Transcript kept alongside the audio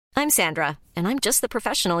I'm Sandra, and I'm just the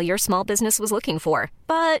professional your small business was looking for.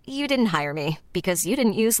 But you didn't hire me because you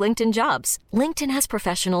didn't use LinkedIn Jobs. LinkedIn has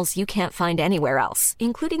professionals you can't find anywhere else,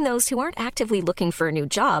 including those who aren't actively looking for a new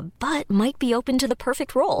job, but might be open to the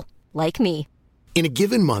perfect role, like me. In a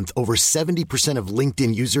given month, over 70% of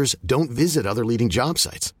LinkedIn users don't visit other leading job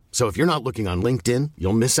sites. So if you're not looking on LinkedIn,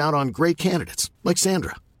 you'll miss out on great candidates like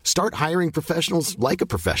Sandra. Start hiring professionals like a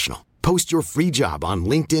professional. Post your free job on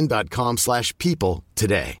linkedin.com/people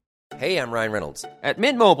today. Hey, I'm Ryan Reynolds. At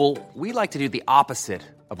Mint Mobile, we like to do the opposite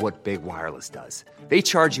of what Big Wireless does. They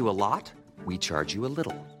charge you a lot, we charge you a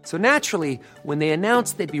little. So naturally, when they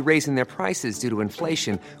announced they'd be raising their prices due to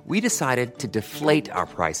inflation, we decided to deflate our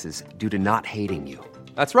prices due to not hating you.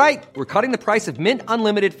 That's right. We're cutting the price of Mint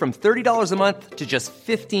Unlimited from $30 a month to just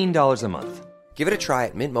 $15 a month. Give it a try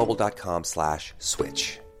at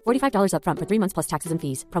mintmobile.com/switch. $45 up front for 3 months plus taxes and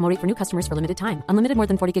fees. Promo rate for new customers for limited time. Unlimited more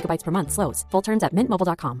than 40 gigabytes per month slows. Full terms at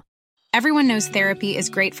mintmobile.com. Everyone knows therapy is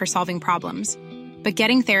great for solving problems. But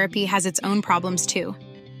getting therapy has its own problems too.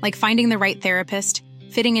 Like finding the right therapist,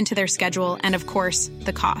 fitting into their schedule, and of course,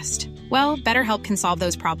 the cost. Well, BetterHelp can solve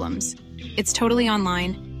those problems. It's totally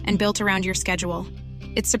online and built around your schedule.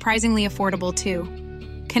 It's surprisingly affordable too.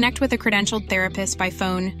 Connect with a credentialed therapist by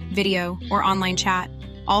phone, video, or online chat,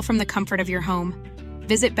 all from the comfort of your home.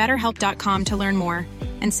 Visit BetterHelp.com to learn more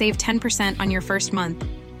and save 10% on your first month.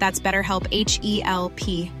 That's BetterHelp,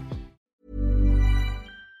 H-E-L-P.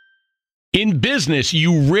 In business,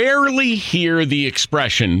 you rarely hear the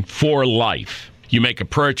expression "for life." You make a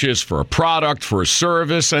purchase for a product, for a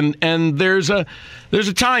service, and there's a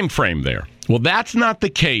time frame there. Well, that's not the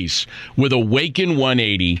case with Awaken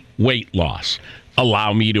 180 weight loss.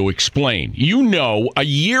 Allow me to explain. You know, a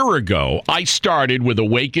year ago, I started with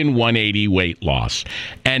Awaken 180 weight loss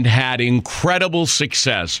and had incredible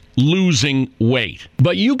success losing weight.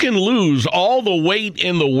 But you can lose all the weight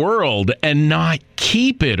in the world and not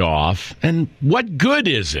keep it off. And what good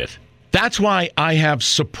is it? That's why I have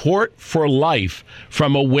support for life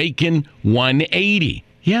from Awaken 180.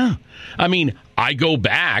 Yeah. I mean, I go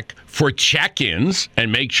back for check-ins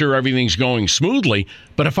and make sure everything's going smoothly.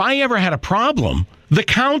 But if I ever had a problem, the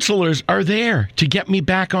counselors are there to get me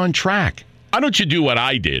back on track. Why don't you do what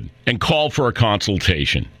I did and call for a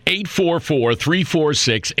consultation?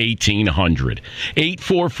 844-346-1800.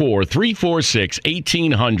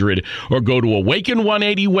 844-346-1800 or go to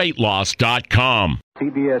awaken180weightloss.com.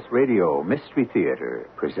 CBS Radio Mystery Theater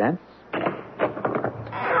presents...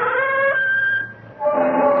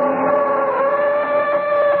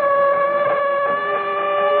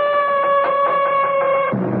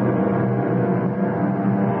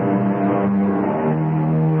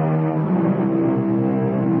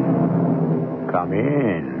 Come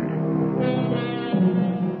in.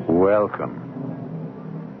 Welcome.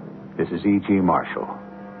 This is E.G. Marshall.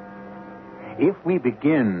 If we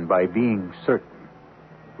begin by being certain,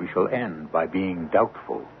 we shall end by being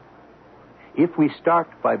doubtful. If we start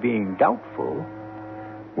by being doubtful,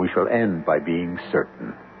 we shall end by being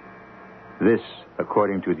certain. This,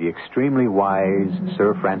 according to the extremely wise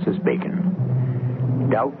Sir Francis Bacon.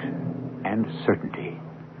 Doubt and certainty.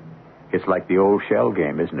 It's like the old shell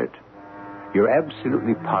game, isn't it? You're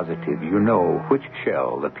absolutely positive you know which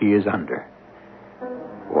shell the pea is under.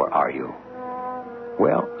 Or are you?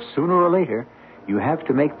 Well, sooner or later, you have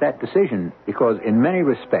to make that decision because in many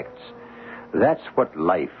respects, that's what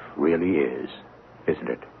life really is, isn't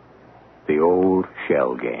it? The old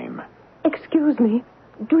shell game. Excuse me.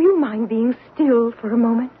 Do you mind being still for a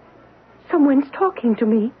moment? Someone's talking to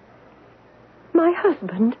me. My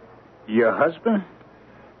husband. Your husband?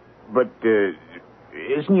 But,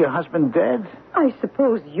 isn't your husband dead? I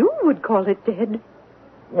suppose you would call it dead.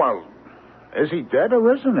 Well, is he dead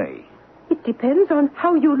or isn't he? It depends on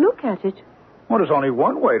how you look at it. Well, there's only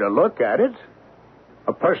one way to look at it.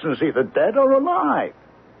 A person is either dead or alive.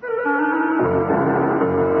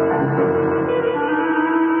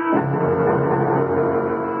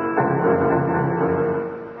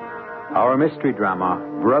 Our mystery drama,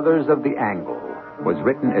 Brothers of the Angle, was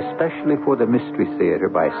written especially for the Mystery Theater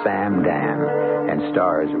by Sam Dan and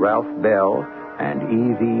stars Ralph Bell and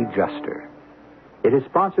E.V. Juster. It is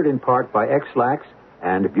sponsored in part by X-Lax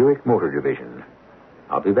and Buick Motor Division.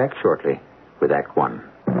 I'll be back shortly with Act One.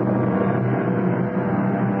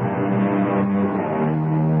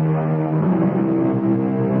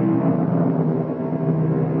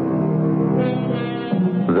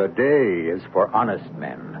 The day is for honest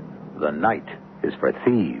men. The night is for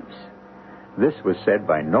thieves. This was said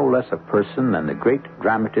by no less a person than the great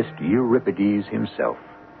dramatist Euripides himself.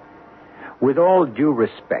 With all due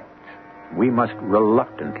respect, we must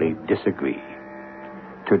reluctantly disagree.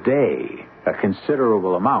 Today, A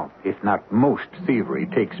considerable amount, if not most, thievery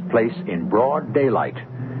takes place in broad daylight,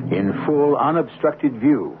 in full, unobstructed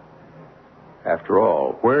view. After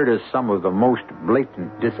all, where does some of the most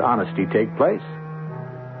blatant dishonesty take place?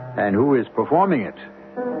 And who is performing it?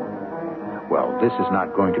 Well, this is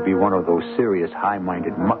not going to be one of those serious,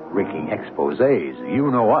 high-minded, muckraking exposés.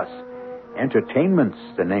 You know us. Entertainment's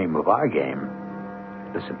the name of our game.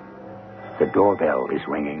 Listen, the doorbell is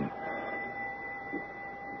ringing.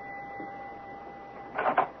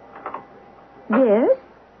 Yes?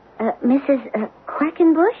 Mrs.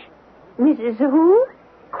 Quackenbush? Mrs. Who?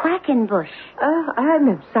 Quackenbush.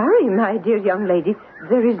 I'm sorry, my dear young lady.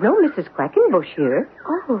 There is no Mrs. Quackenbush here.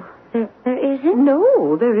 Oh, there isn't?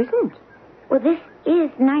 No, there isn't. Well, this is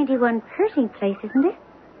 91 Pershing Place, isn't it?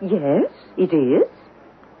 Yes, it is.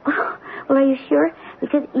 Oh, well, are you sure?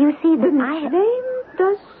 Because you see, The name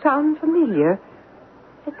does sound familiar.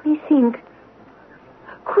 Let me think.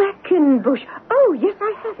 Quackenbush. Oh, yes,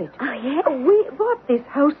 I have it. Oh, yes? We bought this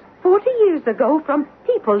house 40 years ago from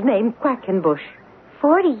people named Quackenbush.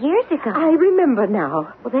 40 years ago? I remember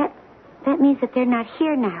now. Well, that means that they're not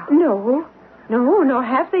here now. No, nor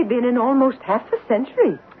have they been in almost half a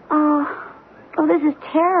century. Oh, this is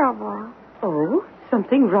terrible. Oh,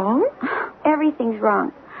 something wrong? Everything's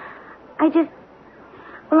wrong. I just...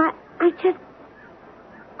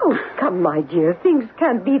 Oh, come, my dear. Things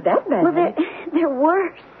can't be that bad. Well, they're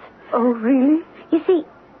worse. Oh, really? You see,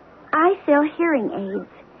 I sell hearing aids.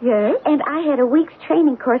 Yes? And I had a week's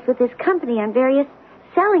training course with this company on various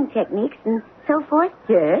selling techniques and so forth.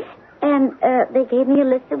 Yes? And they gave me a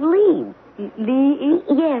list of leads. Leads?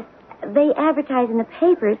 Yes. They advertise in the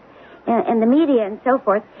papers and the media and so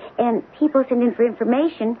forth, and people send in for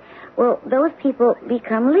information. Well, those people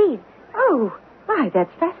become leads. Oh, why,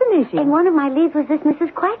 that's fascinating. And one of my leads was this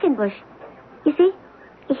Mrs. Quackenbush. You see?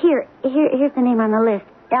 Here's the name on the list.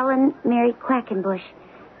 Ellen Mary Quackenbush.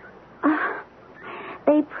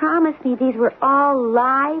 They promised me these were all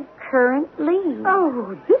live, current leads.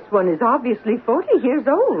 Oh, this one is obviously 40 years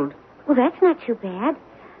old. Well, that's not too bad.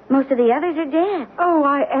 Most of the others are dead. Oh,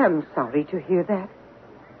 I am sorry to hear that.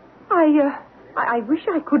 I wish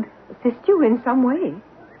I could assist you in some way.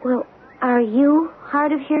 Well, are you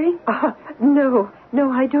hard of hearing? No,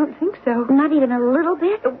 I don't think so. Not even a little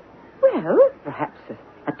bit? Well, perhaps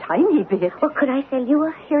a tiny bit. Well, could I sell you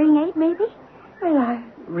a hearing aid, maybe? Well, I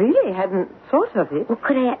really hadn't thought of it. Well,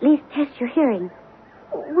 could I at least test your hearing?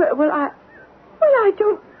 Well, I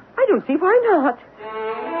don't see why not.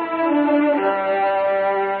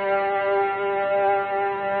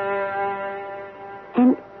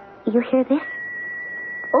 And you hear this?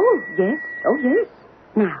 Oh, yes. Oh, yes.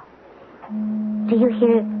 Now, do you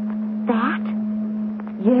hear that?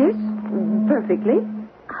 Yes, perfectly.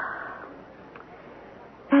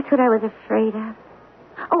 That's what I was afraid of.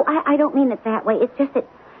 Oh, I don't mean it that way. It's just that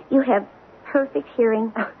you have perfect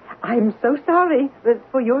hearing. I'm so sorry, but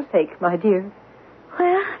for your sake, my dear.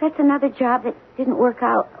 Well, that's another job that didn't work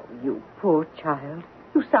out. You poor child.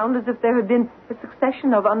 You sound as if there had been a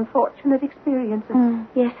succession of unfortunate experiences.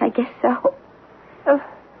 Yes, I guess so.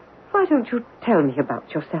 Why don't you tell me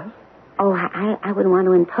about yourself? Oh, I wouldn't want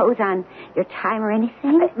to impose on your time or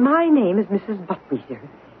anything. My name is Mrs. Buttweezer.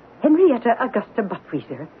 Henrietta Augusta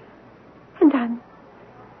Buttweezer. And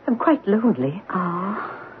I'm quite lonely.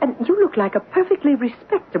 Oh. And you look like a perfectly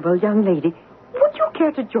respectable young lady. Would you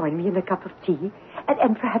care to join me in a cup of tea?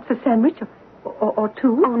 And perhaps a sandwich or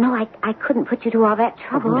two? Oh, no, I couldn't put you to all that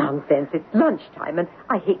trouble. Oh, nonsense. It's lunchtime, and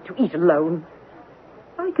I hate to eat alone.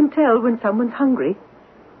 I can tell when someone's hungry.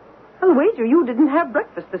 I'll wager you didn't have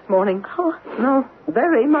breakfast this morning. Oh. No,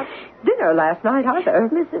 very much dinner last night either.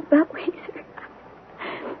 Mrs. Buttweezer.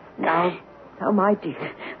 Now, my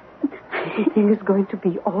dear, everything is going to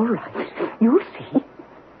be all right. You'll see.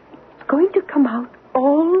 It's going to come out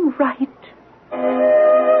all right.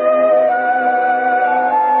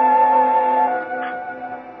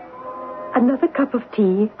 Another cup of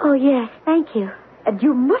tea? Oh, yes, thank you. And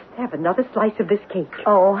you must have another slice of this cake.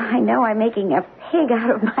 Oh, I know I'm making a pig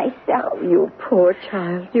out of myself. Oh, you poor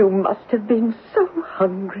child. You must have been so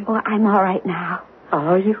hungry. Oh, I'm all right now.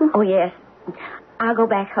 Are you? Oh, yes. I'll go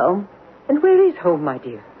back home. And where is home, my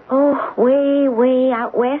dear? Oh, way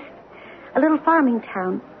out west. A little farming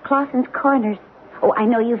town, Clawson's Corners. Oh, I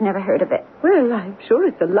know you've never heard of it. Well, I'm sure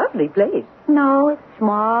it's a lovely place. No, it's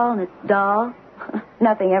small and it's dull.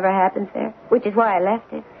 Nothing ever happens there, which is why I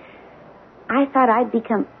left it. I thought I'd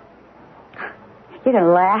become... You're going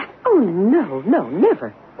to laugh. Oh, no,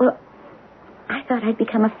 never. Well, I thought I'd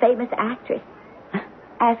become a famous actress.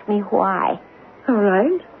 Ask me why. All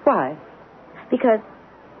right. Why? Because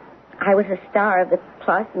I was a star of the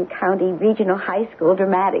Clawson County Regional High School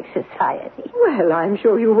Dramatic Society. Well, I'm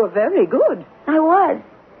sure you were very good. I was.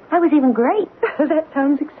 I was even great. That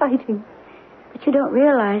sounds exciting. But you don't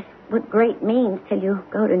realize what great means till you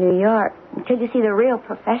go to New York, until you see the real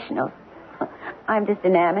professionals. I'm just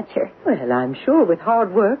an amateur. Well, I'm sure with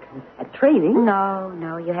hard work and training.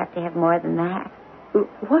 No, you have to have more than that.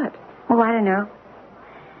 What? Oh, I don't know.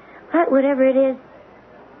 But whatever it is,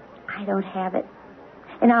 I don't have it.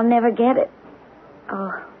 And I'll never get it.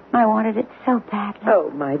 Oh, I wanted it so badly.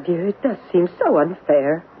 Oh, my dear, it does seem so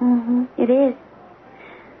unfair. Mm-hmm, it is.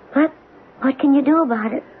 But what can you do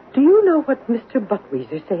about it? Do you know what Mr.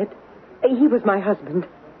 Buttweezer said? He was my husband.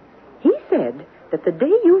 He said that the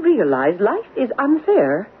day you realize life is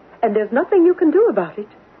unfair and there's nothing you can do about it,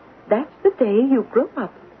 that's the day you grow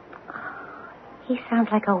up. He sounds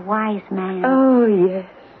like a wise man. Oh, yes.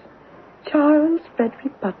 Charles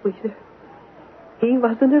Frederick Buttweezer. He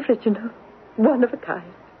was an original, one of a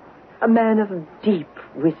kind, a man of deep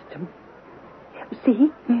wisdom.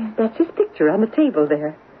 See, that's his picture on the table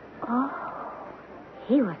there. Oh,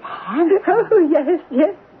 he was handsome. Oh,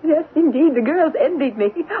 yes, indeed. The girls envied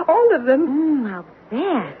me, all of them. I'll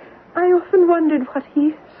bet. I often wondered what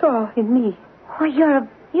he saw in me. Oh, you're a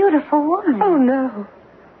beautiful woman. Oh, no.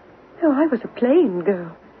 No, I was a plain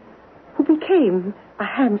girl who became a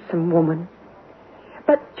handsome woman.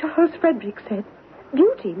 But Charles Frederick said,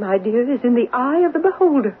 beauty, my dear, is in the eye of the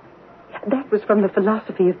beholder. That was from the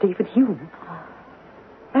philosophy of David Hume.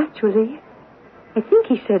 Actually, I think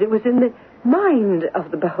he said it was in the mind of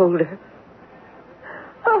the beholder.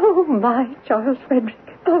 Oh, my Charles Frederick.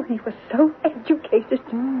 Oh, he was so educated.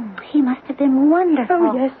 He must have been wonderful.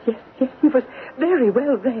 Oh, yes. He was very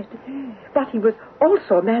well read. But he was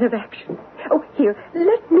also a man of action. Oh, here,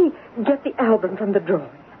 let me get the album from the drawer.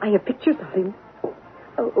 I have pictures of him.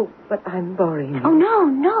 Oh, but I'm boring you. Oh,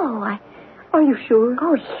 no. Are you sure?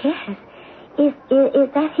 Oh, yes. Is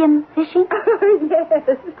that him fishing? Oh,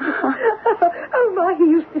 yes. Oh, my, he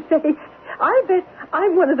used to say, I bet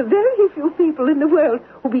I'm one of the very few people in the world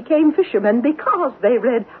who became fishermen because they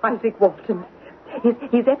read Isaac Walton.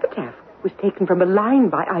 His epitaph was taken from a line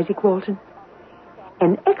by Isaac Walton.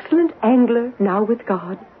 An excellent angler now with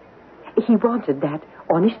God. He wanted that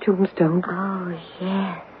on his tombstone. Oh,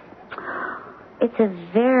 yes. It's a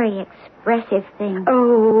very expressive thing.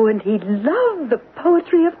 Oh, and he loved the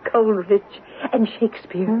poetry of Coleridge and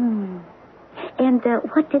Shakespeare. And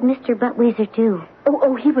what did Mr. Buttweezer do?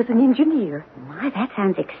 Oh, he was an engineer. My, that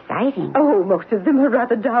sounds exciting. Oh, most of them are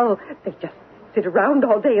rather dull. They just sit around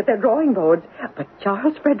all day at their drawing boards. But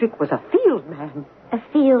Charles Frederick was a field man. A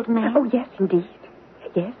field man? Oh, yes, indeed.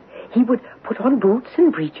 Yes, he would put on boots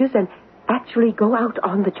and breeches and actually go out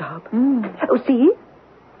on the job. Oh, see?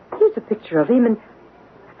 Here's a picture of him in...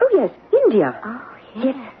 Oh, yes, India. Oh,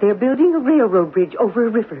 yes. They're building a railroad bridge over a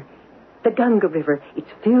river. The Ganga River.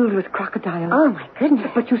 It's filled with crocodiles. Oh, my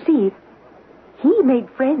goodness. But you see, he made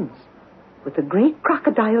friends with the great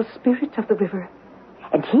crocodile spirit of the river.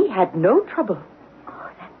 And he had no trouble. Oh,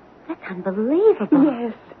 that's unbelievable.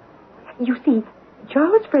 Yes. You see,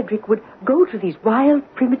 Charles Frederick would go to these wild,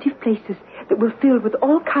 primitive places that were filled with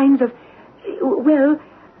all kinds of, well,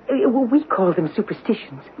 we call them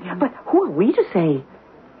superstitions. But who are we to say?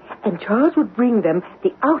 And Charles would bring them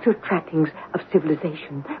the outer trappings of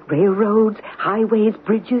civilization. Railroads, highways,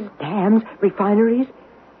 bridges, dams, refineries.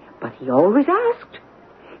 But he always asked.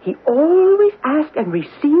 He always asked and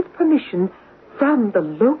received permission from the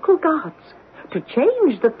local gods to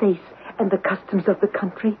change the face and the customs of the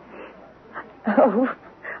country.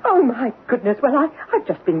 Oh, my goodness. Well, I've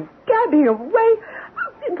just been gabbing away.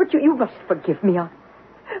 But you must forgive me.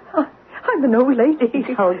 I'm an old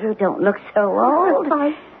lady. Oh, you don't look so old.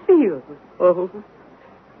 I feel old.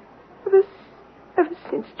 Ever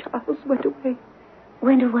since Charles went away.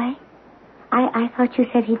 Went away? I thought you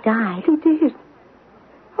said he died. He did.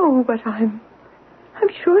 Oh, but I'm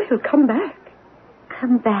sure he'll come back.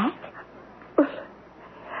 Come back? Well,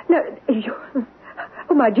 now,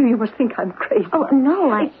 oh, my dear, you must think I'm crazy. Oh,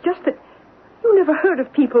 no, It's just that you never heard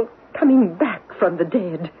of people coming back from the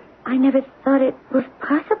dead. I never thought it was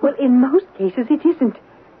possible. Well, in most cases it isn't.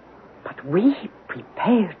 But we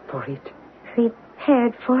prepared for it.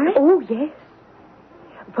 Prepared for it? Oh, yes.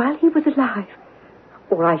 While he was alive,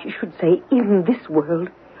 or I should say in this world,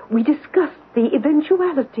 we discussed the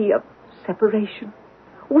eventuality of separation.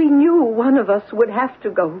 We knew one of us would have to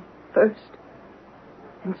go first.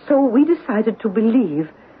 And so we decided to believe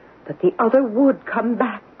that the other would come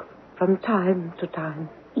back from time to time.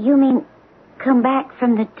 You mean come back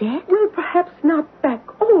from the dead? Well, perhaps not back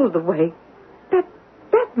all the way.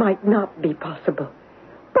 That might not be possible.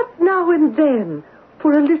 But now and then,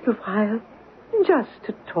 for a little while, just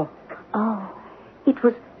to talk. Oh. It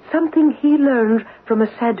was something he learned from a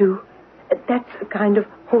sadhu. That's a kind of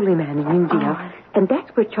holy man in India. Oh. And that's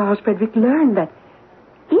where Charles Frederick learned that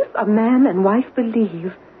if a man and wife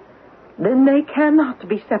believe, then they cannot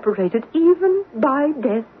be separated, even by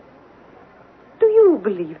death. Do you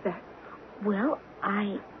believe that? Well,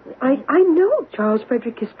 I know Charles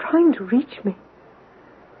Frederick is trying to reach me.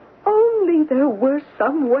 Only there were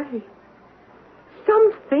some way.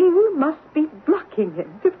 Something must be blocking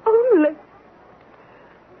him, if only.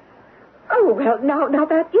 Oh, well, now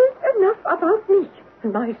that is enough about me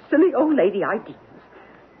and my silly old lady ideas.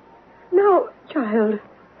 Now, child,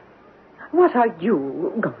 what are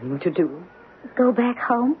you going to do? go back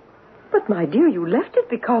home. But, my dear, you left it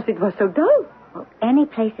because it was so dull. Well, any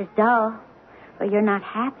place is dull, where you're not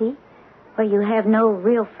happy, where you have no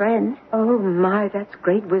real friends. Oh, my, that's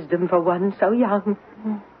great wisdom for one so young.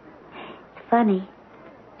 It's funny.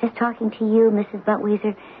 Just talking to you, Mrs.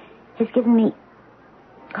 Buttweezer, has given me,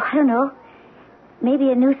 I don't know, maybe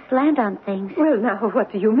a new slant on things. Well, now,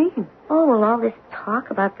 what do you mean? Oh, well, all this talk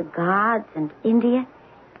about the gods and India,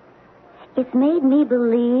 it's made me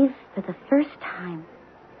believe for the first time,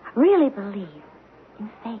 really believe, in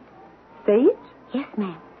fate. Fate? Yes,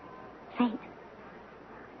 ma'am. Fate.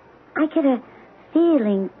 I get a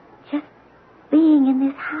feeling just being in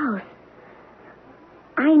this house.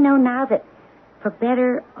 I know now that, for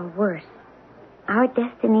better or worse, our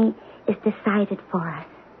destiny is decided for us.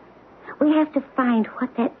 We have to find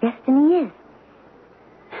what that destiny is.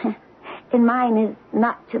 And mine is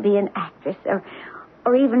not to be an actress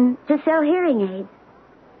or even to sell hearing aids.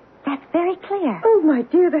 That's very clear. Oh, my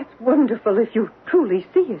dear, that's wonderful if you truly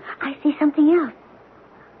see it. I see something else.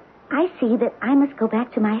 I see that I must go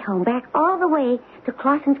back to my home, back all the way to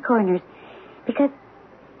Clausen's Corners, because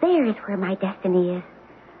there is where my destiny is.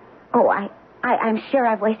 Oh, I'm sure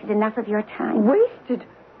I've wasted enough of your time. Wasted?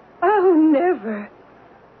 Oh, never.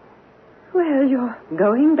 Well, you're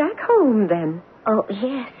going back home, then. Oh,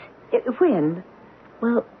 yes. When?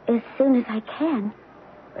 Well, as soon as I can.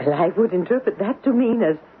 Well, I would interpret that to mean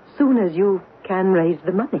as soon as you can raise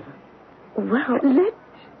the money. Well, let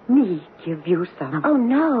me give you some. Oh,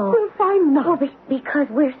 no. Well, why not? Oh, because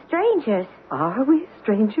we're strangers. Are we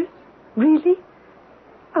strangers? Really?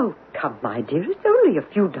 Oh, come, my dear, it's only a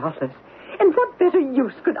few dollars. And what better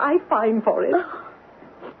use could I find for it?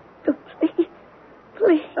 Oh, please.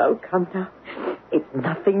 Please. Oh, come now. It's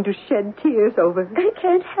nothing to shed tears over. I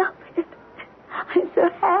can't help it. I'm so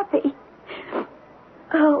happy.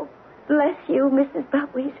 Oh, bless you, Mrs.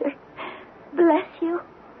 Buttweezer. Bless you.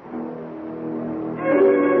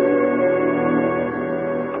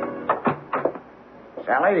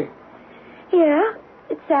 Sally? Yeah,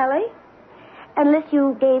 it's Sally. Unless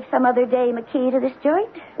you gave some other dame a key to this joint.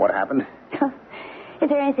 What happened? Is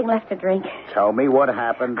there anything left to drink? Tell me what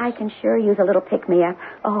happened. I can sure use a little pick-me-up.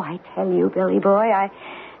 Oh, I tell you, Billy boy, I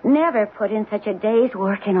never put in such a day's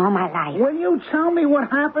work in all my life. Will you tell me what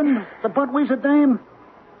happened? The Buttweezer dame?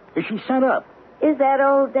 Is she set up? Is that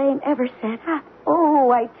old dame ever set up? Oh,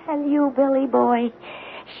 I tell you, Billy boy,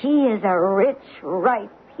 she is a rich,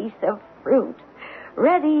 ripe piece of fruit.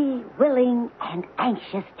 Ready, willing, and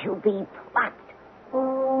anxious to be plucked.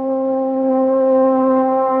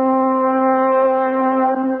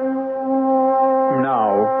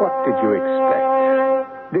 Now, what did you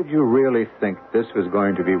expect? Did you really think this was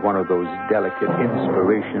going to be one of those delicate,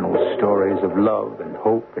 inspirational stories of love and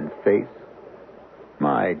hope and faith?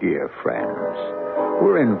 My dear friends,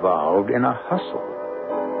 we're involved in a hustle.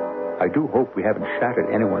 I do hope we haven't shattered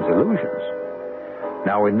anyone's illusions.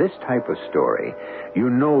 Now, in this type of story, you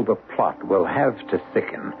know the plot will have to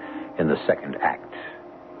thicken in the second act,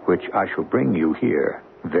 which I shall bring you here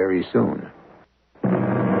very soon.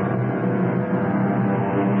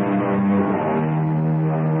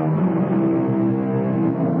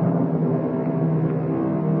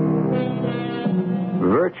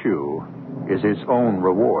 Virtue is its own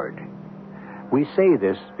reward. We say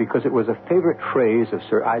this because it was a favorite phrase of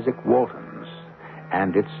Sir Isaac Walton's,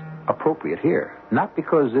 and it's appropriate here. Not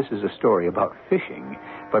because this is a story about fishing,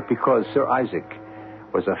 but because Sir Isaac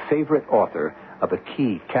was a favorite author of a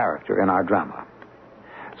key character in our drama.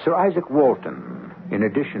 Sir Isaac Walton, in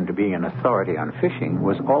addition to being an authority on fishing,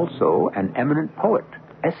 was also an eminent poet,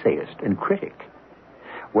 essayist, and critic.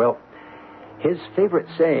 Well, his favorite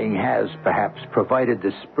saying has perhaps provided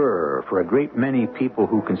the spur for a great many people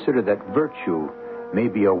who consider that virtue may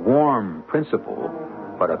be a warm principle,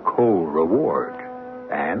 but a cold reward,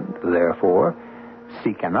 and, therefore,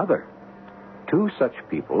 seek another. Two such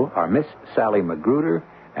people are Miss Sally Magruder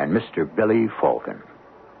and Mr. Billy Falcon.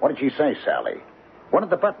 What did she say, Sally? What did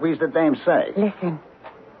the Buttweezer dame say? Listen.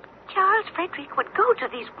 Charles Frederick would go to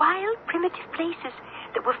these wild, primitive places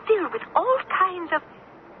that were filled with all kinds of,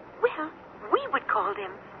 well, we would call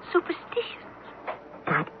them superstitions.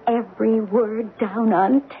 Got every word down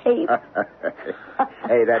on tape.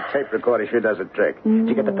 Hey, that tape recorder sure does a trick. Did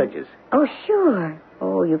you get the pictures? Oh, sure.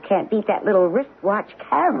 Oh, you can't beat that little wristwatch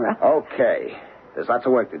camera. Okay. There's lots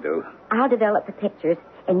of work to do. I'll develop the pictures,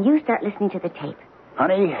 and you start listening to the tape.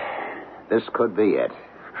 Honey, this could be it.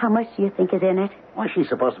 How much do you think is in it? Why, she's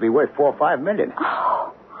supposed to be worth $4 or $5 million.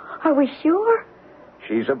 Oh, are we sure?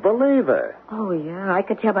 She's a believer. Oh, yeah, I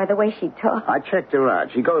could tell by the way she talks. I checked her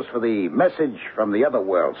out. She goes for the message from the other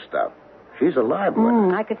world stuff. She's a live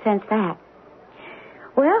one. I could sense that.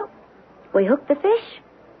 Well, we hooked the fish.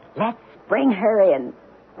 Let's bring her in.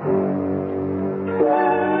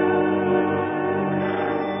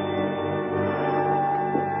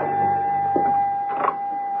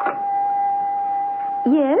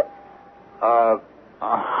 Yes?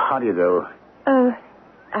 How do you do?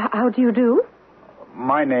 How do you do?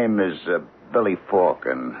 My name is Billy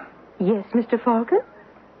Falcon. Yes, Mr. Falcon?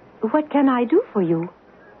 What can I do for you?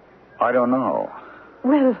 I don't know.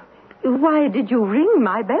 Well, why did you ring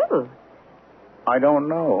my bell? I don't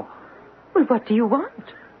know. Well, what do you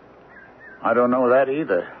want? I don't know that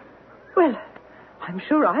either. Well, I'm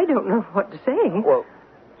sure I don't know what to say. Well,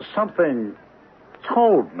 something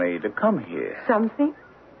told me to come here. Something?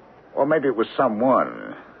 Or maybe it was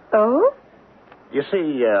someone. Oh? You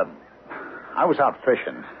see, I was out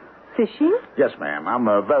fishing. Fishing? Yes, ma'am. I'm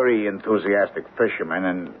a very enthusiastic fisherman,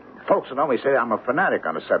 and folks that know me say I'm a fanatic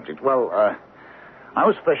on the subject. Well, I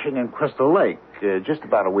was fishing in Crystal Lake just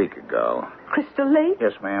about a week ago. Crystal Lake?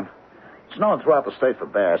 Yes, ma'am. It's known throughout the state for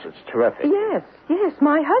bass. It's terrific. Yes.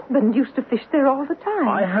 My husband used to fish there all the time.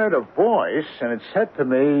 I heard a voice, and it said to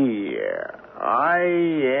me, I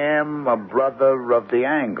am a brother of the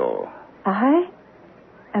angle. I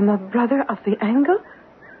am a brother of the angle?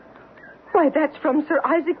 Why, that's from Sir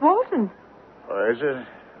Isaac Walton. Is it?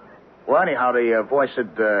 Well, anyhow, the voice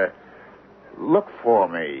said, look for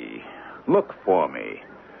me. Look for me.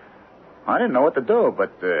 I didn't know what to do,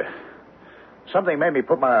 but something made me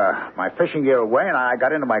put my fishing gear away, and I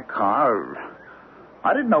got into my car.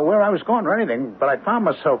 I didn't know where I was going or anything, but I found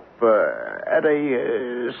myself at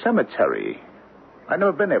a cemetery. I'd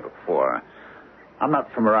never been there before. I'm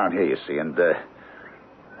not from around here, you see, and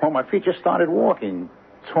my feet just started walking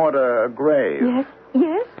toward a grave.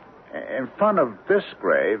 Yes? In front of this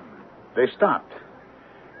grave, they stopped.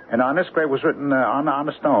 And on this grave was written on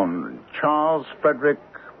a stone, Charles Frederick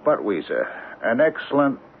Buttweezer, an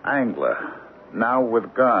excellent angler, now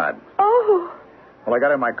with God. Oh. Well, I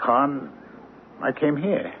got in my car and I came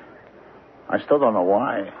here. I still don't know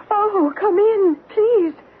why. Oh, come in,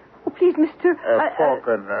 please. Oh, please, Mr.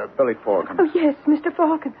 Falcon, Billy Falcon. Oh, yes, Mr.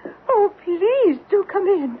 Falcon. Oh, please, do come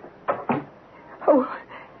in. Oh,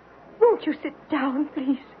 won't you sit down,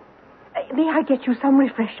 please? May I get you some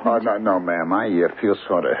refreshment? Oh, no, ma'am. I feel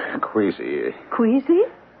sort of queasy. Queasy?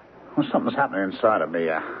 Well, something's happening inside of me.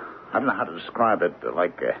 I don't know how to describe it.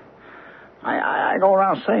 I go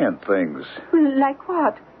around saying things. Like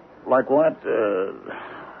what? Like what?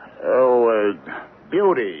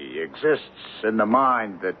 Beauty exists in the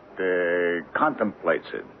mind that contemplates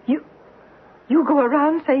it. You go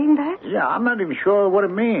around saying that? Yeah, I'm not even sure what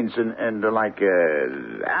it means. And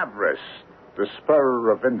avarice, the spur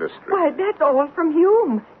of industry. Why, that's all from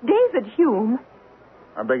Hume. David Hume.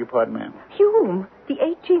 I beg your pardon, ma'am? Hume, the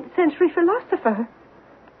 18th century philosopher.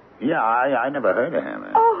 Yeah, I never heard of him.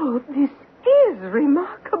 Oh, this is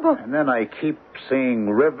remarkable. And then I keep seeing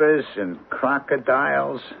rivers and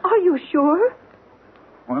crocodiles. Are you sure?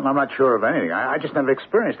 Well, I'm not sure of anything. I just never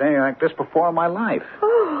experienced anything like this before in my life.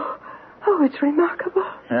 Oh, it's remarkable.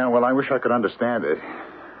 Yeah, well, I wish I could understand it.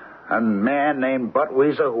 A man named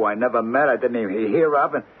Buttweezer, who I never met, I didn't even hear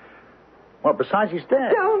of, and... Well, besides, he's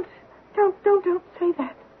dead. Don't say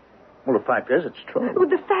that. Well, the fact is, it's true. Well,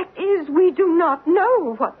 the fact is, we do not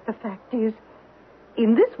know what the fact is.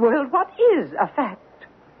 In this world, what is a fact?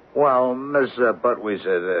 Well, Miss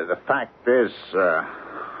Buttweezer, the fact is,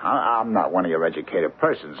 I'm not one of your educated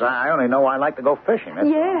persons. I only know I like to go fishing.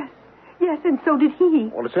 Yes, and so did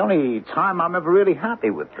he. Well, it's the only time I'm ever really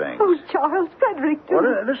happy with things. Oh, Charles Frederick, too.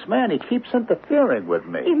 Well, this man, he keeps interfering with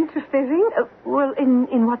me. Interfering? Well,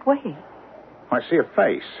 in what way? I see a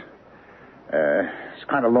face. It's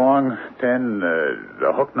kind of long, thin,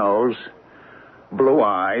 a hook nose, blue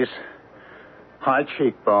eyes, high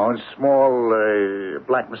cheekbones, small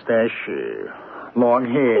black mustache, long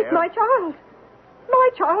hair. It's my Charles. My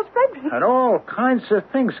Charles Frederick. And all kinds of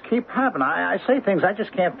things keep happening. I say things I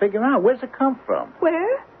just can't figure out. Where's it come from?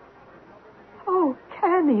 Where? Oh,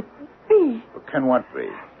 can it be? Can what be?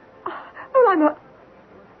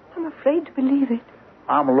 I'm afraid to believe it.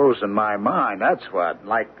 I'm losing my mind, that's what.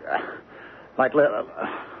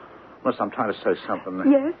 Listen, I'm trying to say something.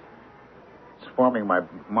 Yes? It's forming my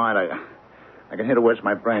mind. I can hear the words in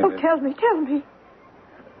my brain. Oh, tell me.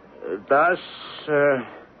 Thus,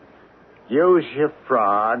 use your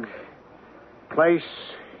frog, place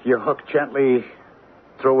your hook gently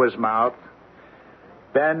through his mouth,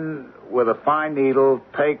 then, with a fine needle,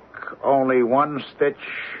 take only one stitch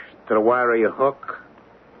to the wire of your hook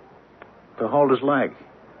to hold his leg.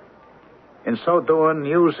 In so doing,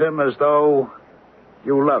 use him as though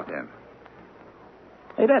you loved him.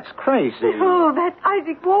 Hey, that's crazy. Oh, that's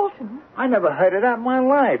Isaac Walton. I never heard of that in my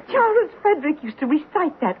life. Charles Frederick used to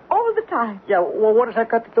recite that all the time. Yeah, well, what does that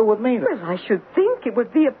got to do with me? Well, I should think it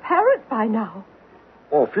would be apparent by now.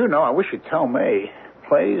 Well, if you know, I wish you'd tell me,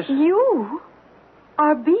 please. You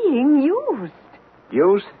are being used.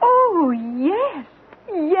 Used? Oh, yes.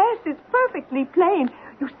 Yes, it's perfectly plain.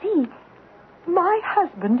 You see, my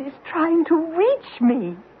husband is trying to reach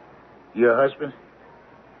me. Your husband?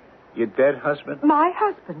 Your dead husband? My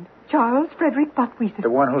husband, Charles Frederick Buttweezer. The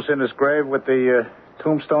one who's in his grave with the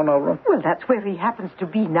tombstone over him? Well, that's where he happens to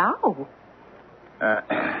be now.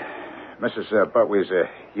 Mrs. Buttweezer,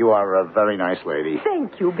 you are a very nice lady.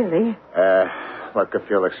 Thank you, Billy. Look, if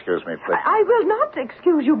you'll excuse me, please. I will not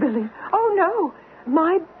excuse you, Billy. Oh, no.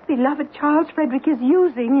 My beloved Charles Frederick is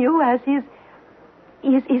using you as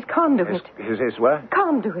his conduit. His what?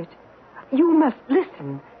 Conduit. You must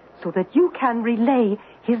listen so that you can relay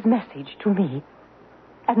his message to me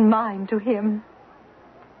and mine to him.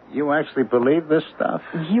 You actually believe this stuff?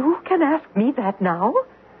 You can ask me that now.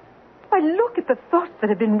 Why, look at the thoughts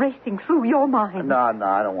that have been racing through your mind. No,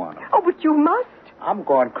 I don't want to. Oh, but you must. I'm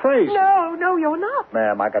going crazy. No, you're not.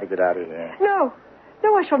 Ma'am, I got to get out of here. No,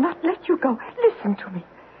 I shall not let you go. Listen to me.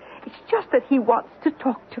 It's just that he wants to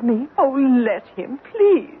talk to me. Oh, let him,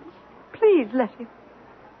 please. Please let him.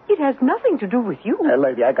 It has nothing to do with you. Hey,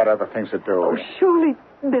 lady, I got other things to do. Oh, surely,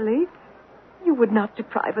 Billy, you would not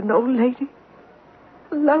deprive an old lady,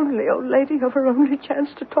 a lonely old lady, of her only chance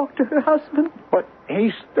to talk to her husband. But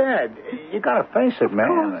he's dead. You got to face it, man.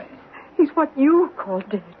 Of course. He's what you call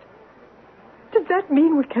dead. Does that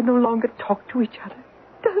mean we can no longer talk to each other?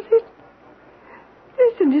 Does it?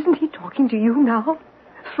 Listen, isn't he talking to you now?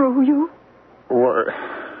 Through you?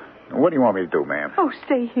 What do you want me to do, ma'am? Oh,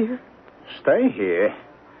 stay here. Stay here?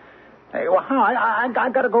 Hey, well, how? I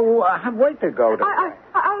got to go. I have work to go to.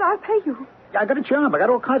 I'll pay you. I got a job. I got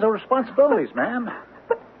all kinds of responsibilities, ma'am.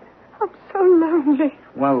 But I'm so lonely.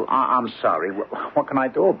 Well, I'm sorry. What can I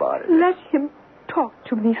do about it? Let him talk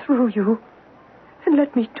to me through you. And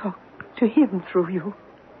let me talk to him through you.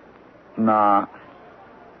 Nah.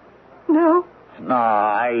 No? No,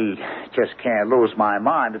 I just can't lose my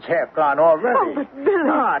mind. It's half gone already. Oh, but Billy.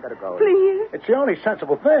 No, I gotta go. Please. It's the only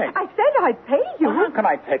sensible thing. I said I'd pay you. Well, how can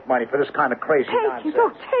I take money for this kind of crazy nonsense?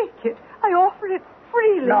 Take it. I offer it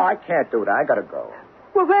freely. No, I can't do that. I gotta go.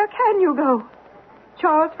 Well, where can you go?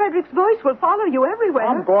 Charles Frederick's voice will follow you everywhere.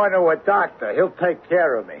 I'm going to a doctor. He'll take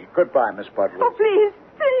care of me. Goodbye, Miss Butler. Oh, please,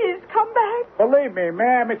 come back. Believe me,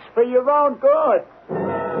 ma'am, it's for your own good.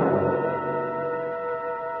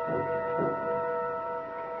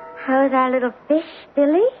 How's our little fish,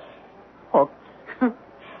 Billy? Oh.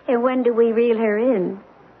 And when do we reel her in?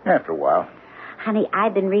 After a while. Honey,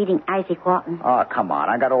 I've been reading Isaac Walton. Oh, come on.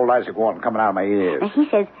 I got old Isaac Walton coming out of my ears. Now, he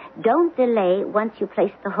says, don't delay. Once you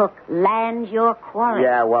place the hook, land your quarry.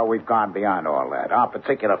 Yeah, well, we've gone beyond all that. Our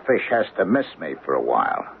particular fish has to miss me for a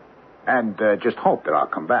while. And just hope that I'll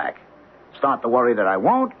come back. Start to worry that I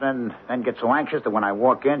won't, then get so anxious that when I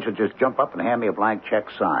walk in, she'll just jump up and hand me a blank check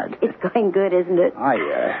signed. It's going good, isn't it?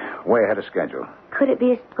 Way ahead of schedule. Could it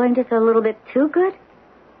be going just a little bit too good?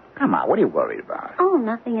 Come on, what are you worried about? Oh,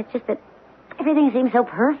 nothing. It's just that everything seems so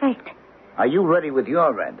perfect. Are you ready with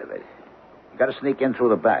your end of it? You got to sneak in through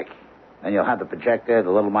the back. Then you'll have the projector, the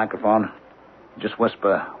little microphone. Just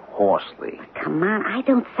whisper hoarsely. Come on, I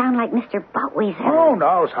don't sound like Mr. Buttweezer. Who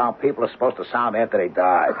knows how people are supposed to sound after they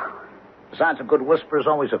die? Besides, a good whisper is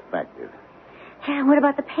always effective. Yeah, what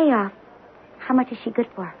about the payoff? How much is she good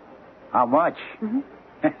for? How much? Mm-hmm.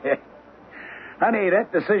 Honey,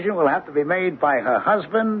 that decision will have to be made by her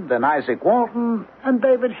husband and Isaac Walton and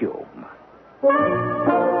David Hume.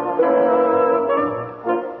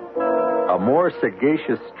 A more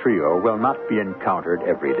sagacious trio will not be encountered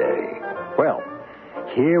every day. Well,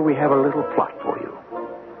 here we have a little plot for you.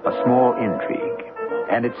 A small intrigue.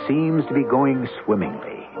 And it seems to be going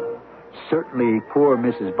swimmingly. Certainly, poor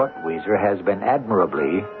Mrs. Buttweezer has been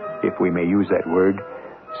admirably, if we may use that word,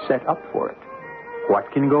 set up for it.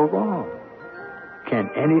 What can go wrong? Can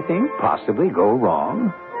anything possibly go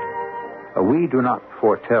wrong? We do not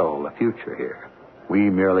foretell the future here. We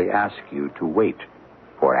merely ask you to wait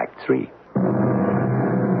for Act 3.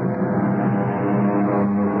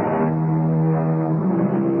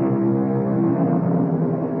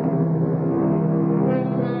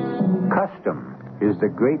 Custom is the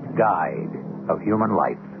great guide of human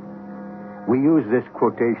life. We use this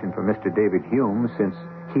quotation from Mr. David Hume since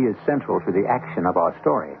he is central to the action of our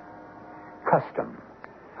story. Custom.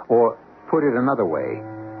 Or, put it another way,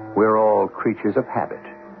 we're all creatures of habit.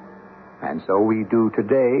 And so we do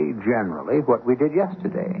today, generally, what we did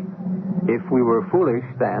yesterday. If we were foolish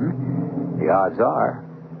then, the odds are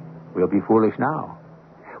we'll be foolish now.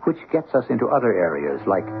 Which gets us into other areas,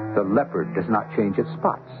 like the leopard does not change its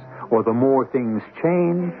spots, or the more things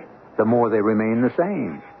change, the more they remain the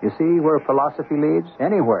same. You see where philosophy leads?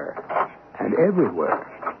 Anywhere and everywhere.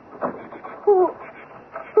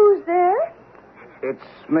 Who's there?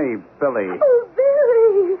 It's me, Billy. Oh,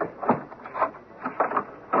 Billy!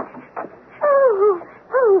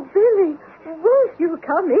 Oh, Billy, won't you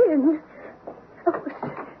come in? Oh,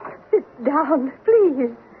 sit down,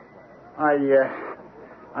 please.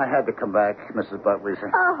 I had to come back, Mrs.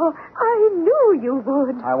 Buttweezer. Oh, I knew you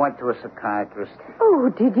would. I went to a psychiatrist. Oh,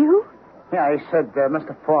 did you? Yeah, he said,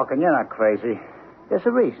 Mr. Falcon, you're not crazy. There's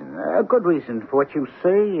a reason, a good reason for what you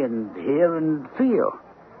see and hear and feel.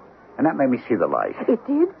 And that made me see the light. It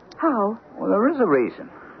did? How? Well, there is a reason.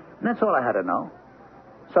 And that's all I had to know.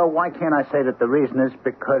 So why can't I say that the reason is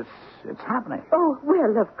because it's happening? Oh,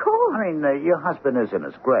 well, of course. I mean, your husband is in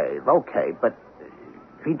his grave, okay, but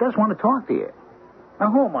he does want to talk to you. Now,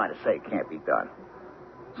 who am I to say it can't be done?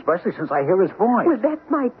 Especially since I hear his voice. Well, that's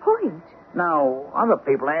my point. Now, other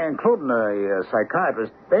people, including a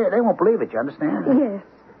psychiatrist, they won't believe it, you understand? Yes.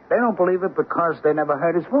 They don't believe it because they never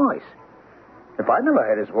heard his voice. If I never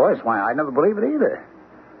heard his voice, why, I'd never believe it either.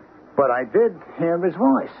 But I did hear his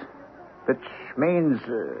voice, which means...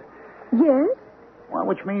 Yes? Well,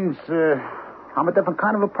 which means I'm a different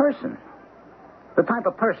kind of a person. The type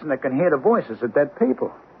of person that can hear the voices of dead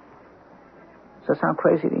people. Does that sound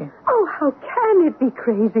crazy to you? Oh, how can it be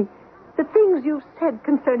crazy? The things you've said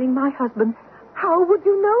concerning my husband, how would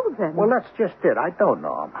you know them? Well, that's just it. I don't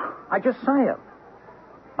know him. I just say him.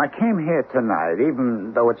 I came here tonight,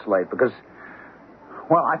 even though it's late, because,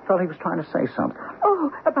 well, I felt he was trying to say something. Oh,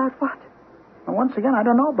 about what? And once again, I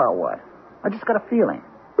don't know about what. I just got a feeling.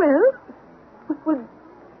 Well,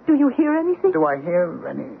 do you hear anything? Do I hear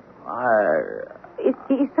any...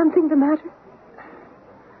 Is something the matter?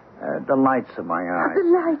 The lights in my eyes. The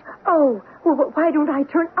light. Oh, well, why don't I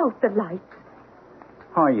turn out the lights?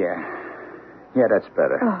 Oh, yeah. Yeah, that's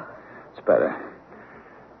better. Oh. It's better.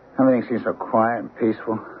 Everything seems so quiet and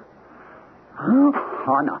peaceful. Oh,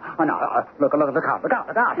 no. Look out. Look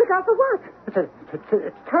out. Look out for what?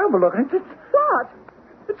 It's terrible looking. What?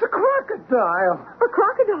 It's a crocodile. A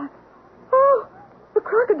crocodile? Oh, a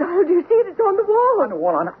crocodile. Do you see it? It's on the wall. On the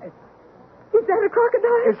wall. Is that a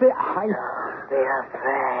crocodile? Is it? Don't be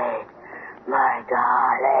afraid, my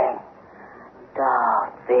darling.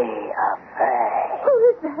 Don't be afraid. Who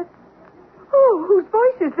is that? Oh, whose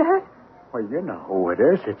voice is that? Well, you know who it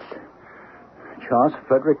is. It's Charles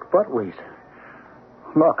Frederick Buttweezer.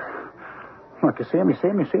 Look, you see him? He's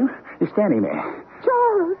standing there.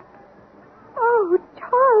 Charles. Oh,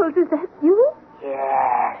 Charles, is that you?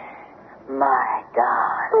 Yes, my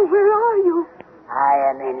darling. Oh, where are you? I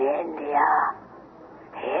am in India.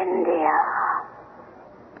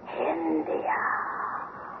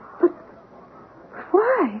 But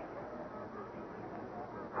why?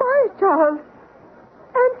 Why, Charles?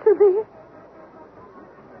 Answer me.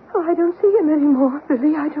 Oh, I don't see him anymore,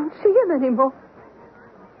 Billy. I don't see him anymore.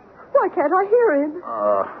 Why can't I hear him?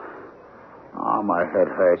 My head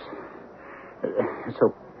hurts. It's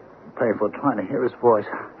so painful trying to hear his voice.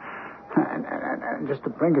 And just to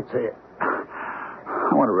bring it to you,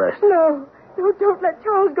 I want to rest. No, don't let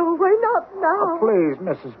Charles go away. Not now. Oh, please,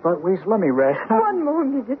 Mrs. Buttweezer, let me rest. One more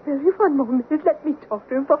minute, Billy. One more minute. Let me talk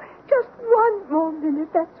to him for just one more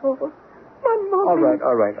minute. That's all. One more minute.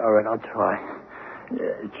 All right. I'll try.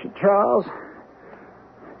 Charles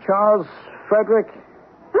Frederick.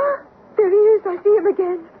 There he is. I see him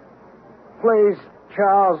again. Please,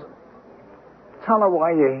 Charles, tell her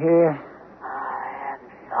why you're here. I am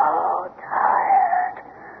so tired.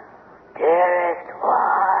 Dearest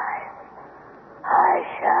wife, I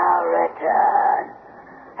shall return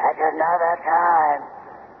at another time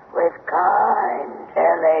with kind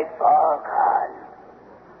Billy Falcon.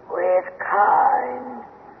 With kind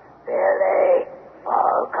Billy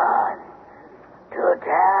Falcon to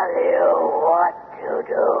tell you what to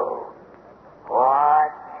do.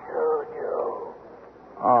 What to do.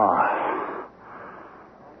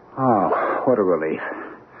 Oh. What a relief.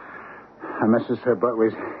 Mrs.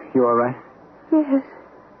 Butler, you all right? Yes.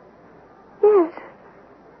 Yes.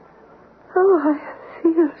 Oh, I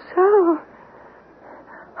feel so...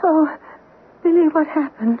 Oh, Billy, what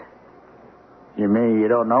happened? You mean you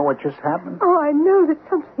don't know what just happened? Oh, I know that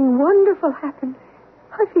something wonderful happened.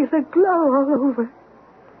 I feel a glow all over.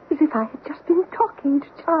 As if I had just been talking to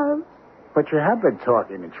Charles. But you have been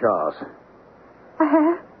talking to Charles. I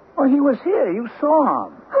have? Oh, he was here. You saw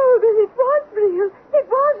him. Oh, then it was real. It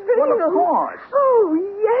was real. Well, of course. Oh,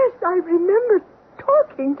 yes, I remember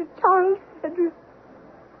talking to Charles Frederick.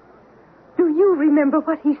 Do you remember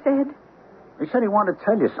what he said? He said he wanted to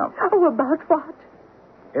tell you something. Oh, about what?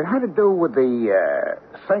 It had to do with the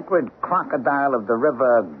sacred crocodile of the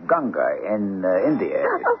river Ganga in India.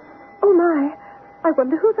 Oh, my. I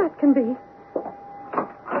wonder who that can be.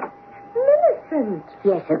 Millicent.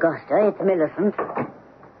 Yes, Augusta, it's Millicent.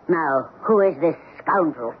 Now, who is this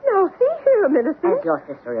scoundrel? Now, see here, Millicent. As your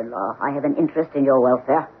sister-in-law, I have an interest in your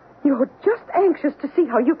welfare. You're just anxious to see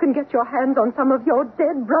how you can get your hands on some of your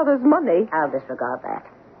dead brother's money. I'll disregard that.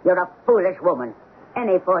 You're a foolish woman.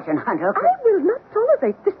 Any fortune hunter could... I will not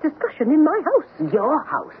tolerate this discussion in my house. Your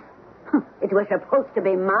house? It was supposed to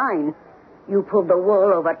be mine. You pulled the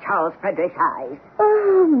wool over Charles Frederick's eyes.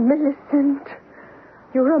 Oh, Millicent.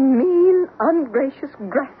 You're a mean, ungracious,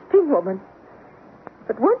 grasping woman.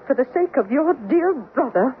 If it weren't for the sake of your dear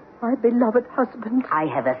brother, my beloved husband... I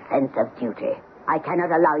have a sense of duty. I cannot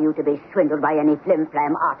allow you to be swindled by any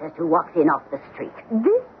flim-flam artist who walks in off the street.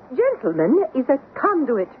 This gentleman is a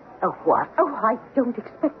conduit. Of what? Oh, I don't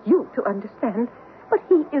expect you to understand, but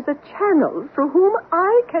he is a channel through whom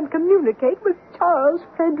I can communicate with Charles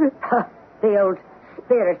Frederick. The old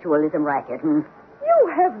spiritualism racket,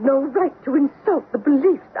 You have no right to insult the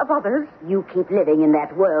beliefs of others. You keep living in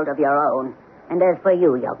that world of your own. And as for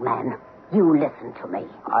you, young man, you listen to me.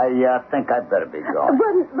 I think I'd better be going.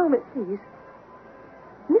 One moment, please.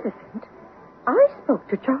 Millicent, I spoke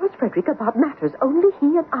to Charles Frederick about matters only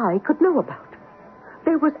he and I could know about.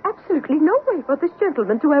 There was absolutely no way for this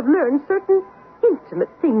gentleman to have learned certain intimate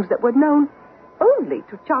things that were known only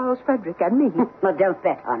to Charles Frederick and me. Well, don't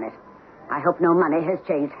bet on it. I hope no money has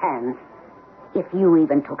changed hands. If you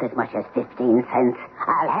even took as much as 15 cents,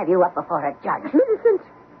 I'll have you up before a judge. Millicent,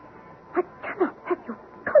 I cannot have you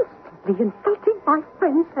constantly insulting my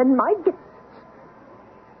friends and my guests.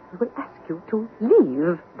 I will ask you to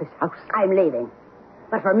leave this house. I'm leaving.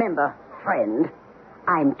 But remember, friend,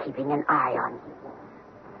 I'm keeping an eye on you.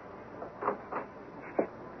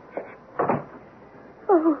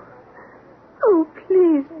 Oh,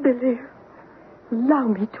 please, Billy. Allow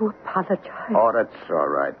me to apologize. Oh, that's all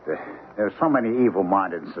right. There's so many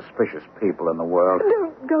evil-minded and suspicious people in the world.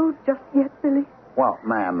 Don't go just yet, Billy. Well,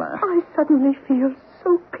 ma'am... I suddenly feel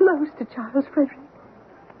so close to Charles Frederick.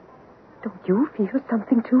 Don't you feel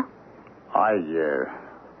something, too? Darling.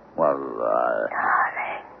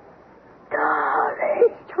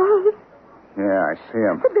 It's Charles. Yeah, I see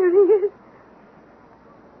him. There he is.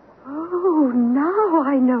 Oh, now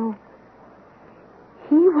I know.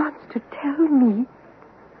 He wants to tell me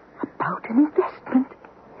about an investment.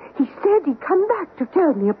 He said he'd come back to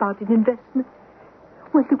tell me about an investment.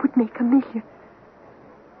 One that would make $1 million.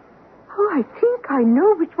 Oh, I think I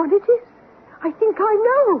know which one it is. I think I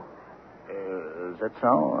know. Is that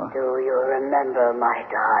so? Do you remember, my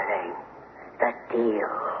darling, the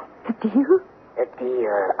deal? The deal? The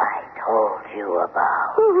deal I told you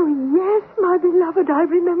about. Oh, yes, my beloved, I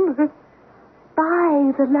remember.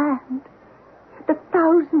 Buy the land. The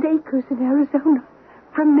 1,000 acres in Arizona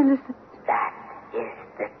from Millicent. That is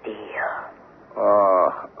the deal.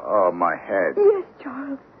 Oh, my head. Yes,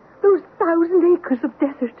 Charles. Those 1,000 acres of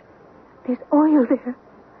desert. There's oil there.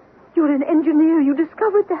 You're an engineer. You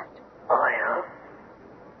discovered that. Oil?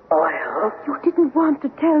 Oil? You didn't want to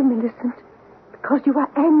tell Millicent because you were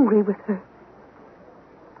angry with her.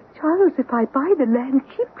 But, Charles, if I buy the land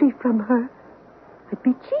cheaply from her, I'd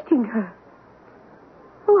be cheating her.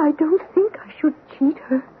 Oh, I don't think I should cheat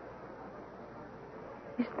her.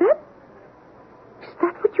 Is that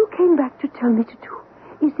what you came back to tell me to do?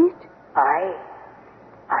 Is it? I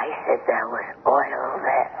said there was oil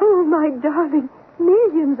there. Oh, my darling.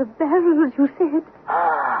 Millions of barrels, you said.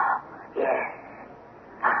 Ah, yes.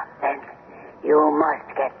 Then you must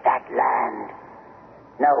get that land.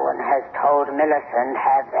 No one has told Millicent,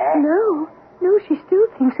 have they? No, she still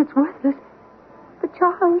thinks it's worthless. But,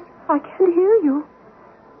 Charles, I can't hear you.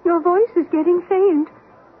 Your voice is getting faint.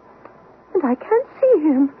 And I can't see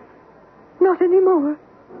him. Not anymore.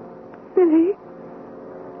 Billy?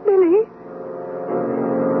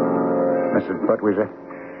 Mrs. Buttweezer?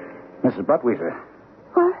 Mrs. Buttweezer?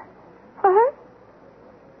 What?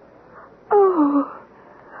 Oh,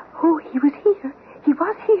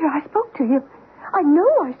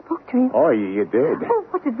 spoke to him. Oh, you did? Oh,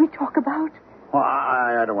 what did we talk about? Well,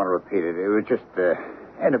 I don't want to repeat it. It was just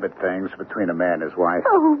intimate things between a man and his wife.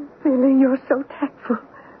 Oh, Billy, you're so tactful.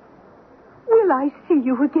 Will I see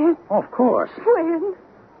you again? Oh, of course. When?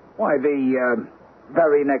 Why, the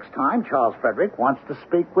very next time Charles Frederick wants to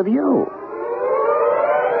speak with you.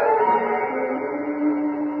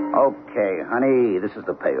 Okay, honey, this is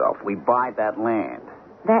the payoff. We buy that land.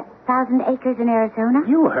 That 1,000 acres in Arizona?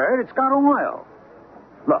 You heard. It's got oil.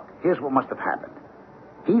 Look, here's what must have happened.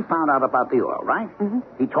 He found out about the oil, right? Mm-hmm.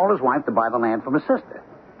 He told his wife to buy the land from his sister.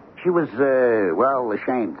 She was,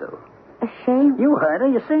 ashamed to. Ashamed? You heard her.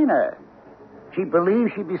 You seen her. She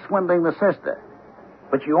believes she'd be swindling the sister.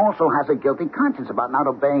 But she also has a guilty conscience about not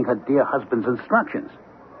obeying her dear husband's instructions.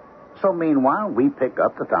 So meanwhile, we pick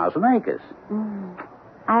up the 1,000 acres.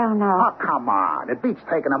 I don't know. Oh, come on. It beats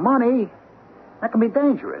taking the money. That can be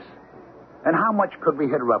dangerous. And how much could we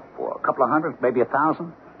hit her up for? A couple of hundred, maybe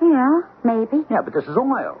 1,000? Yeah, maybe. Yeah, but this is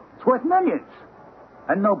oil. It's worth millions.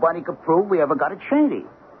 And nobody could prove we ever got it shady.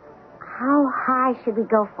 How high should we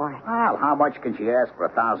go for it? Well, how much can she ask for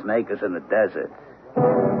 1,000 acres in the desert?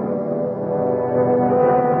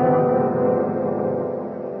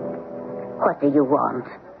 What do you want?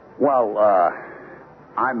 Well,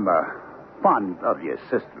 I'm fond of your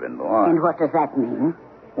sister-in-law. And what does that mean?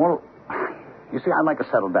 Well, you see, I'd like to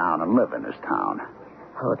settle down and live in this town.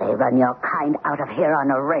 Oh, they run your kind out of here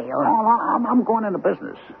on a rail. Oh, I'm going into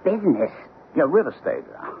business. Business? Yeah, real estate.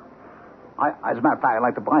 As a matter of fact, I'd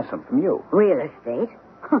like to buy some from you. Real estate?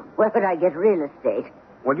 Where could I get real estate?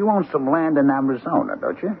 Well, you own some land in Arizona,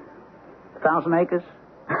 don't you? 1,000 acres?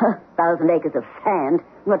 1,000 acres of sand.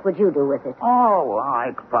 What would you do with it? Oh, well,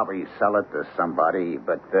 I could probably sell it to somebody,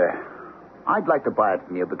 but I'd like to buy it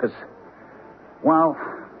from you because, well,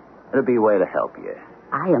 it'll be a way to help you.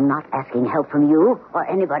 I am not asking help from you or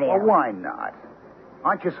anybody else. Well, why not?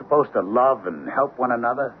 Aren't you supposed to love and help one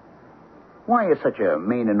another? Why are you such a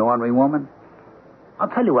mean and ornery woman? I'll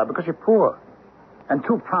tell you why, because you're poor and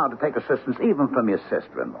too proud to take assistance even from your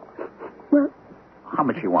sister-in-law. Well, how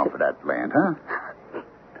much you want for that land, huh?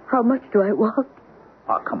 How much do I want?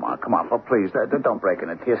 Oh, come on. Well, please, don't break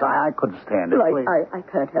into tears. I couldn't stand it. Well, I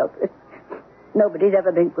can't help it. Nobody's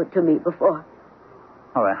ever been good to me before.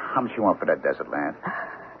 All right, how much you want for that desert land?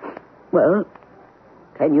 Well,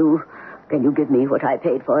 can you give me what I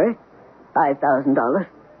paid for it? $5,000.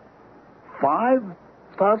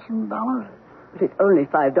 $5,000? But it's only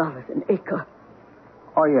 $5 an acre.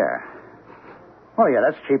 Oh, yeah. Oh, yeah,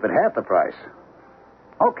 that's cheap at half the price.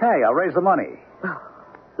 Okay, I'll raise the money. Oh,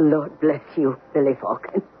 Lord bless you, Billy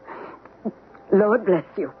Falcon. Lord bless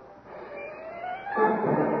you.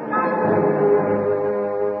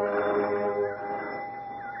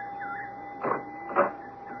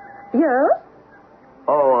 Yes?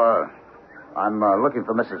 Oh, I'm looking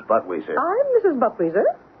for Mrs. Buttweezer. I'm Mrs. Buttweezer.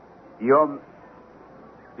 You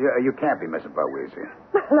can't be Mrs. Buttweezer.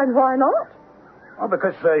 And why not? Oh,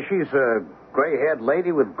 because she's a gray-haired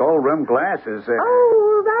lady with gold-rimmed glasses.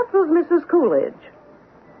 Oh, that was Mrs. Coolidge.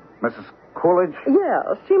 Mrs. Coolidge?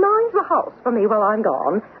 Yes, she minds the house for me while I'm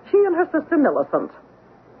gone. She and her sister Millicent.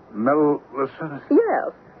 Millicent?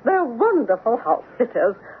 Yes, they're wonderful house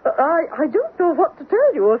sitters. I don't know what to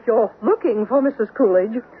tell you if you're looking for Mrs.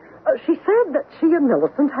 Coolidge. She said that she and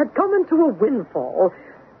Millicent had come into a windfall.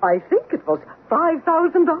 I think it was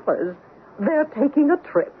 $5,000. They're taking a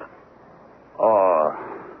trip. Oh,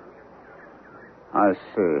 I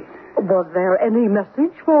see. Was there any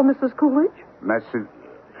message for Mrs. Coolidge? Message?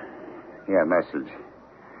 Yeah, message.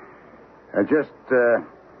 Just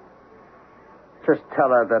tell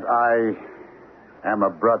her that I am a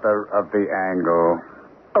brother of the angle.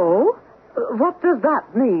 Oh? What does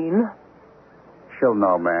that mean? She'll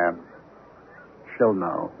know, ma'am. She'll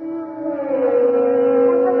know.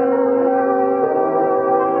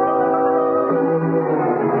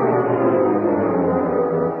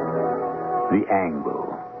 The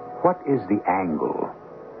angle. What is the angle?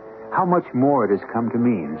 How much more it has come to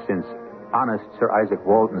mean since honest Sir Isaac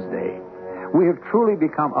Walton's day. We have truly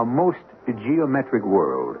become a most geometric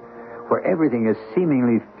world, where everything is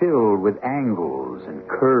seemingly filled with angles and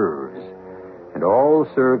curves, and all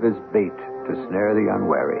serve as bait to snare the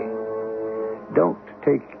unwary. Don't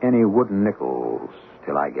take any wooden nickels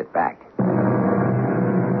till I get back.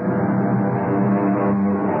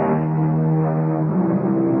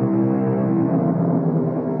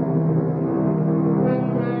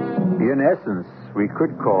 In essence, we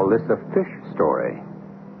could call this a fish story,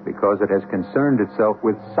 because it has concerned itself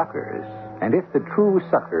with suckers. And if the true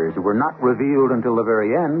suckers were not revealed until the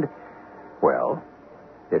very end, well,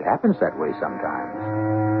 it happens that way sometimes.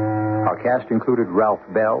 Our cast included Ralph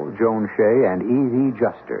Bell, Joan Shea, and E.V.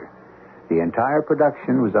 Juster. The entire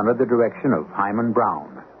production was under the direction of Hyman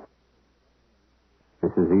Brown.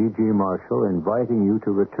 This is E.G. Marshall inviting you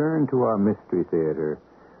to return to our Mystery Theater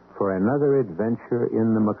for another adventure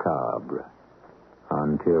in the macabre.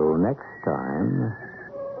 Until next time,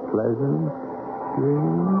 pleasant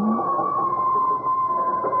dreams.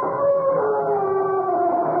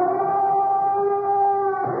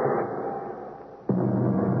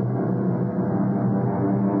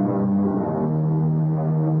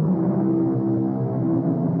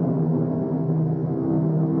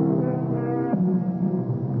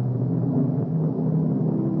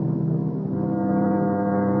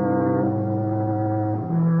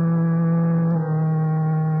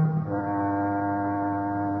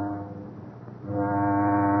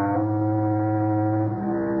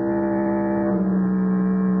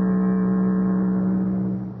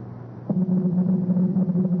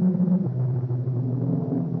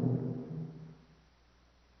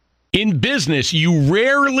 In business, you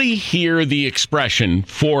rarely hear the expression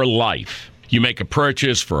for life. You make a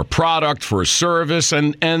purchase for a product, for a service,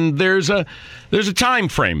 and there's a time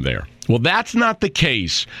frame there. Well, that's not the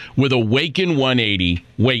case with Awaken 180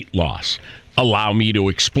 weight loss. Allow me to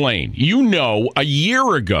explain. You know, a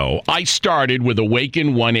year ago, I started with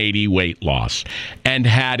Awaken 180 weight loss and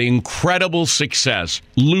had incredible success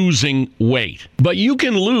losing weight. But you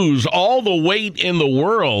can lose all the weight in the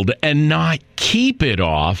world and not keep it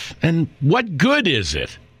off. And what good is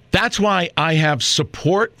it? That's why I have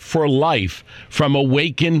support for life from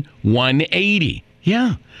Awaken 180.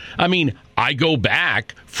 Yeah. I mean, I go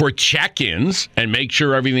back for check-ins and make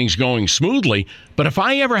sure everything's going smoothly. But if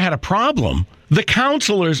I ever had a problem, the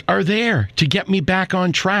counselors are there to get me back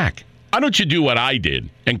on track. Why don't you do what I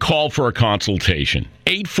did and call for a consultation?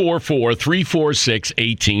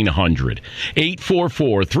 844-346-1800.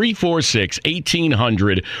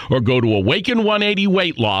 844-346-1800 or go to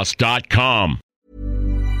awaken180weightloss.com.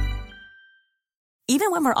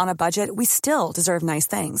 Even when we're on a budget, we still deserve nice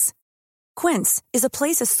things. Quince is a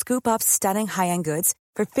place to scoop up stunning high-end goods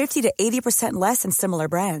for 50 to 80% less than similar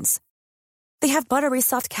brands. They have buttery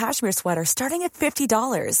soft cashmere sweaters starting at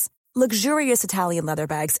 $50, luxurious Italian leather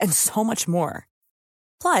bags, and so much more.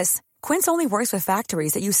 Plus, Quince only works with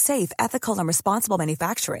factories that use safe, ethical, and responsible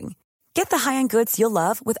manufacturing. Get the high-end goods you'll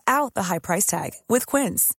love without the high price tag with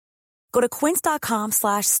Quince. Go to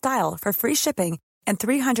quince.com/style for free shipping and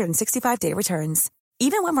 365-day returns.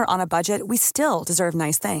 Even when we're on a budget, we still deserve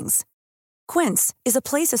nice things. Quince is a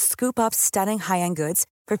place to scoop up stunning high-end goods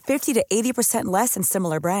for 50 to 80% less than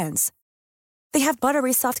similar brands. They have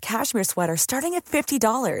buttery soft cashmere sweaters starting at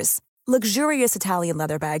 $50, luxurious Italian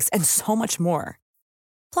leather bags, and so much more.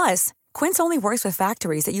 Plus, Quince only works with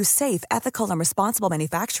factories that use safe, ethical, and responsible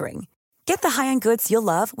manufacturing. Get the high-end goods you'll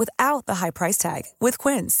love without the high price tag with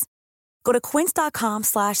Quince. Go to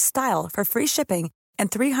quince.com/style for free shipping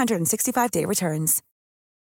and 365-day returns.